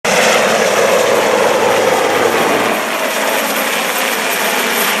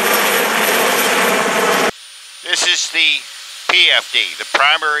PFD, the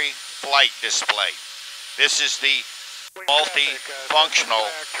primary flight display. This is the multifunctional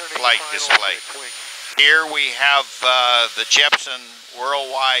flight display. Here we have the Jeppesen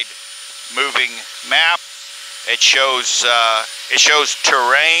worldwide moving map. It shows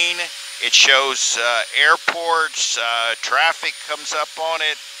terrain. It shows airports. Traffic comes up on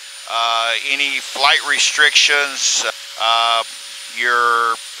it. Any flight restrictions. On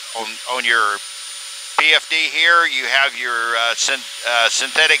your PFD here, you have your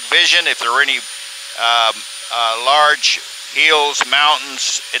synthetic vision. If there are any large hills,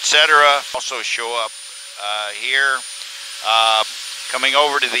 mountains, etc., also show up here. Coming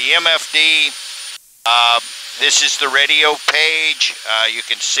over to the MFD, this is the radio page. You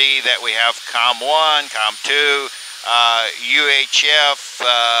can see that we have COM1, COM2, UHF,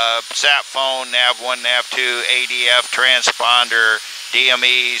 sat phone, nav1, nav2, ADF, transponder,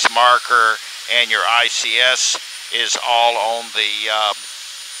 DMEs, marker, and your ICS is all on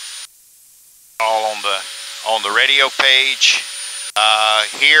the radio page.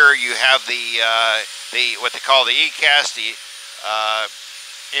 Here you have the what they call the ECAS, the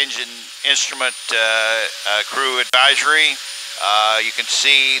engine instrument crew advisory. You can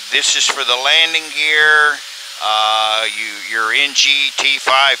see this is for the landing gear. Your NG,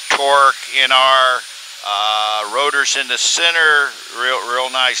 T5 torque, NR, rotors in the center, real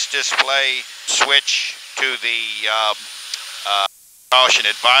nice display. Switch to the caution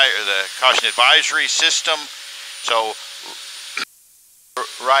advisory system. So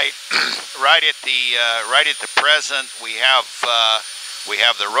right at the present, we have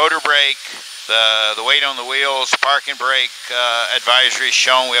the rotor brake, the weight on the wheels, parking brake advisory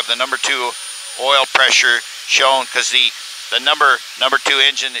shown. We have the number 2 oil pressure shown because the number 2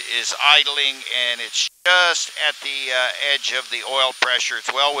 engine is idling, and it's just at the edge of the oil pressure. It's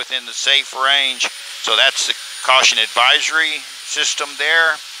well within the safe range. So that's the caution advisory system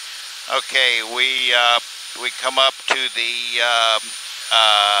there. Okay, we come up to the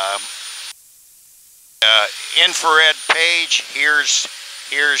infrared page. Here's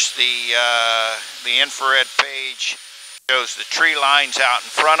the infrared page. Shows the tree lines out in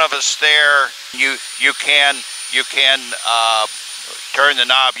front of us there. You can turn the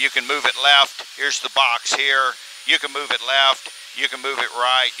knob. You can move it left. Here's the box here. You can move it left. You can move it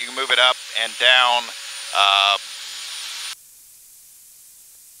right. You can move it up and down.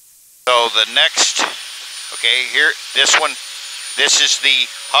 So the next, okay, here, this is the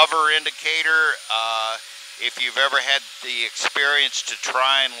hover indicator. If you've ever had the experience to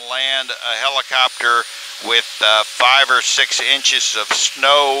try and land a helicopter with 5 or 6 inches of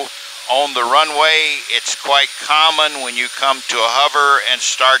snow on the runway, it's quite common when you come to a hover and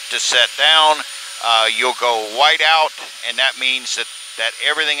start to set down, you'll go white out, and that means that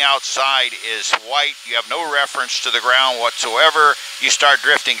everything outside is white. You have no reference to the ground whatsoever. You start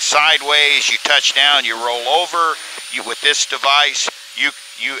drifting sideways, you touch down, you roll over. With this device,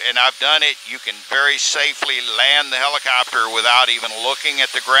 and I've done it, you can very safely land the helicopter without even looking at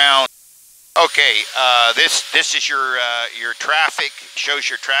the ground. Okay, this is your traffic. Shows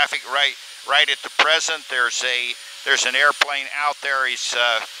your traffic right at the present. There's an airplane out there. He's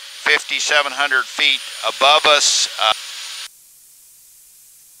 5,700 feet above us.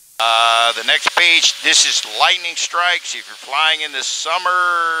 The next page, this is lightning strikes. If you're flying in the summer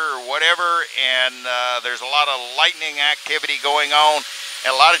or whatever, and there's a lot of lightning activity going on,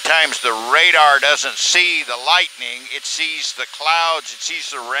 and a lot of times the radar doesn't see the lightning. It sees the clouds, it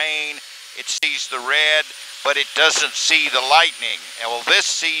sees the rain, it sees the red, but it doesn't see the lightning. And well, this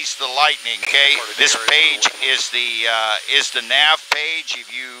sees the lightning. Okay, this page is the nav page.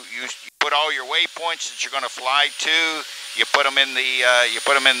 If you put all your waypoints that you're going to fly to, you put them in the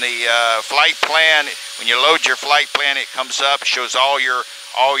flight plan. When you load your flight plan, it comes up, shows all your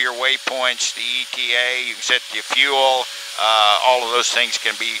waypoints, the ETA. You can set the fuel. All of those things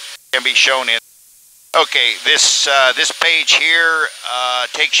can be shown in. Okay, this page here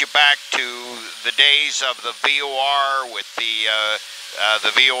takes you back to the days of the VOR with the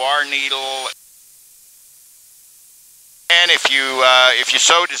VOR needle. And if you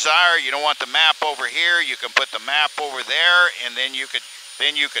so desire, you don't want the map over here, you can put the map over there, and then you could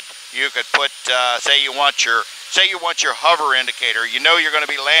put say you want your hover indicator. You know you're going to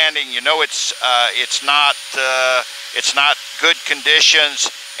be landing. You know it's not good conditions,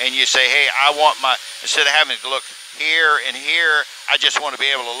 and you say, hey, I want instead of having to look here and here, I just want to be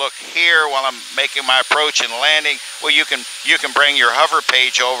able to look here while I'm making my approach and landing. Well, you can bring your hover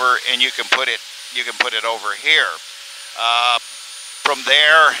page over, and you can put it over here. From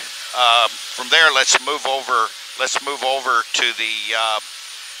there, let's move over to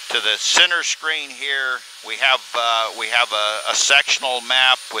the center screen here. We have a sectional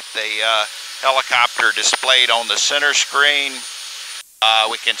map with the helicopter displayed on the center screen.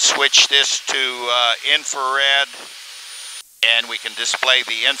 We can switch this to infrared, and we can display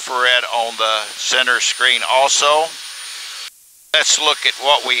the infrared on the center screen also. Let's look at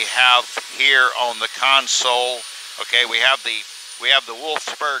what we have here on the console. Okay, we have the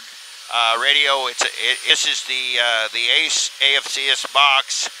Wolfsburg radio. This is the ACE AFCS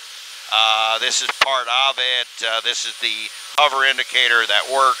box. This is part of it. This is the hover indicator that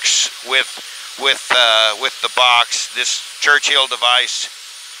works with the box. This Churchill device,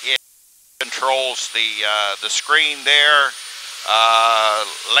 it controls the screen there.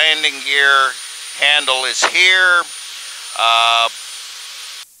 Landing gear handle is here.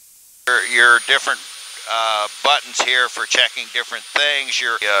 Your different buttons here for checking different things.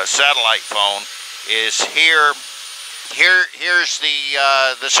 Your satellite phone is here. Here's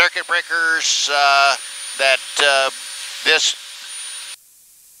the circuit breakers that this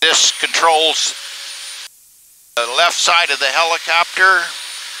controls the left side of the helicopter,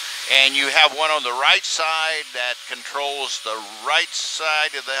 and you have one on the right side that controls the right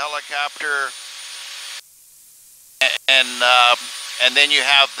side of the helicopter, and then you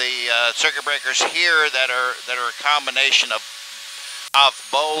have the circuit breakers here that are a combination of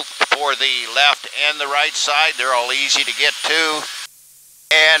both for the left and the right side. They're all easy to get to,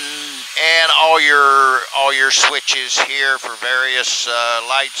 and all your switches here for various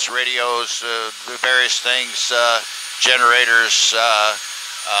lights, radios, the various things, generators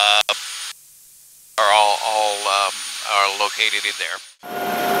are all located in there.